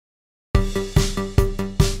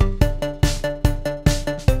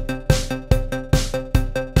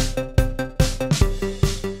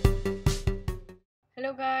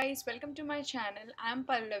guys, welcome to my channel. I am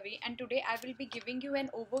Pallavi and today I will be giving you an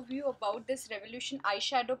overview about this Revolution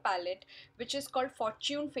eyeshadow palette which is called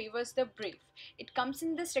Fortune Favours the Brave. It comes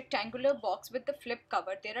in this rectangular box with the flip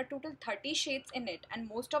cover. There are total 30 shades in it and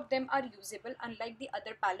most of them are usable unlike the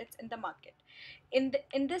other palettes in the market.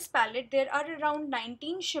 In this palette there are around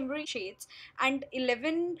 19 shimmery shades and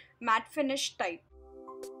 11 matte finish type.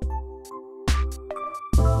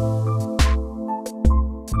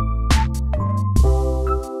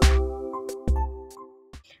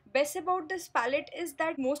 Best about this palette is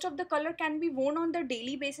that most of the color can be worn on the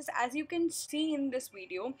daily basis, as you can see in this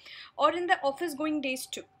video, or in the office going days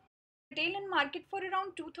too. Retail in market for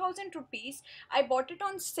around 2000 rupees. I bought it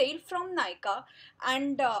on sale from Nykaa,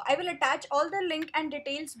 and I will attach all the link and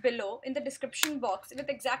details below in the description box with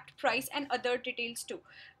exact price and other details too.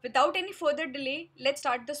 Without any further delay, let's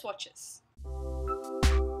start the swatches.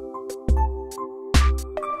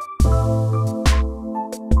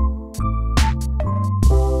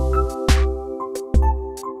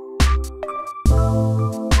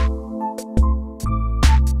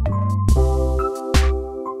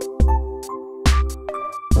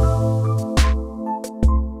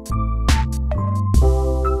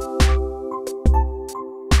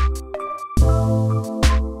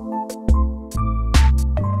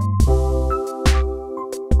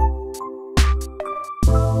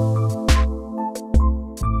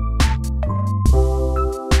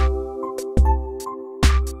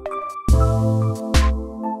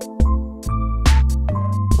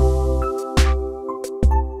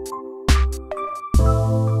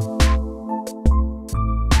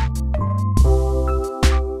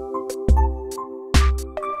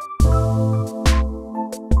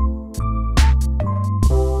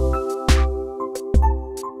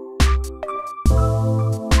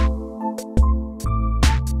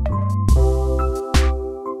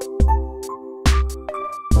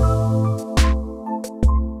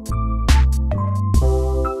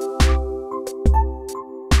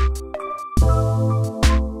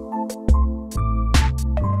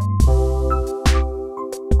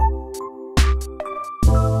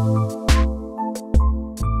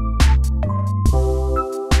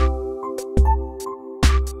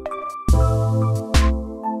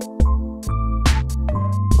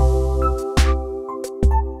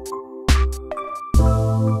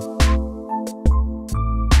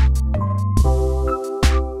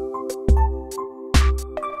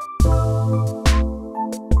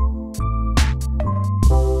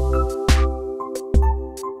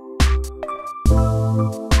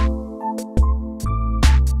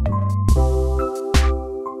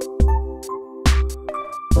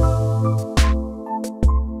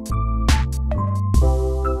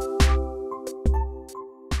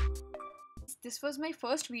 This was my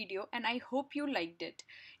first video and I hope you liked it.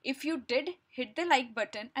 If you did, hit the like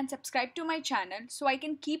button and subscribe to my channel so I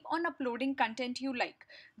can keep on uploading content you like.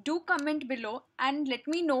 Do comment below and let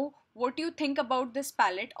me know what you think about this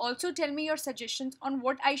palette. Also tell me your suggestions on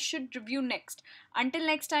what I should review next. Until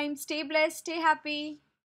next time, stay blessed, stay happy.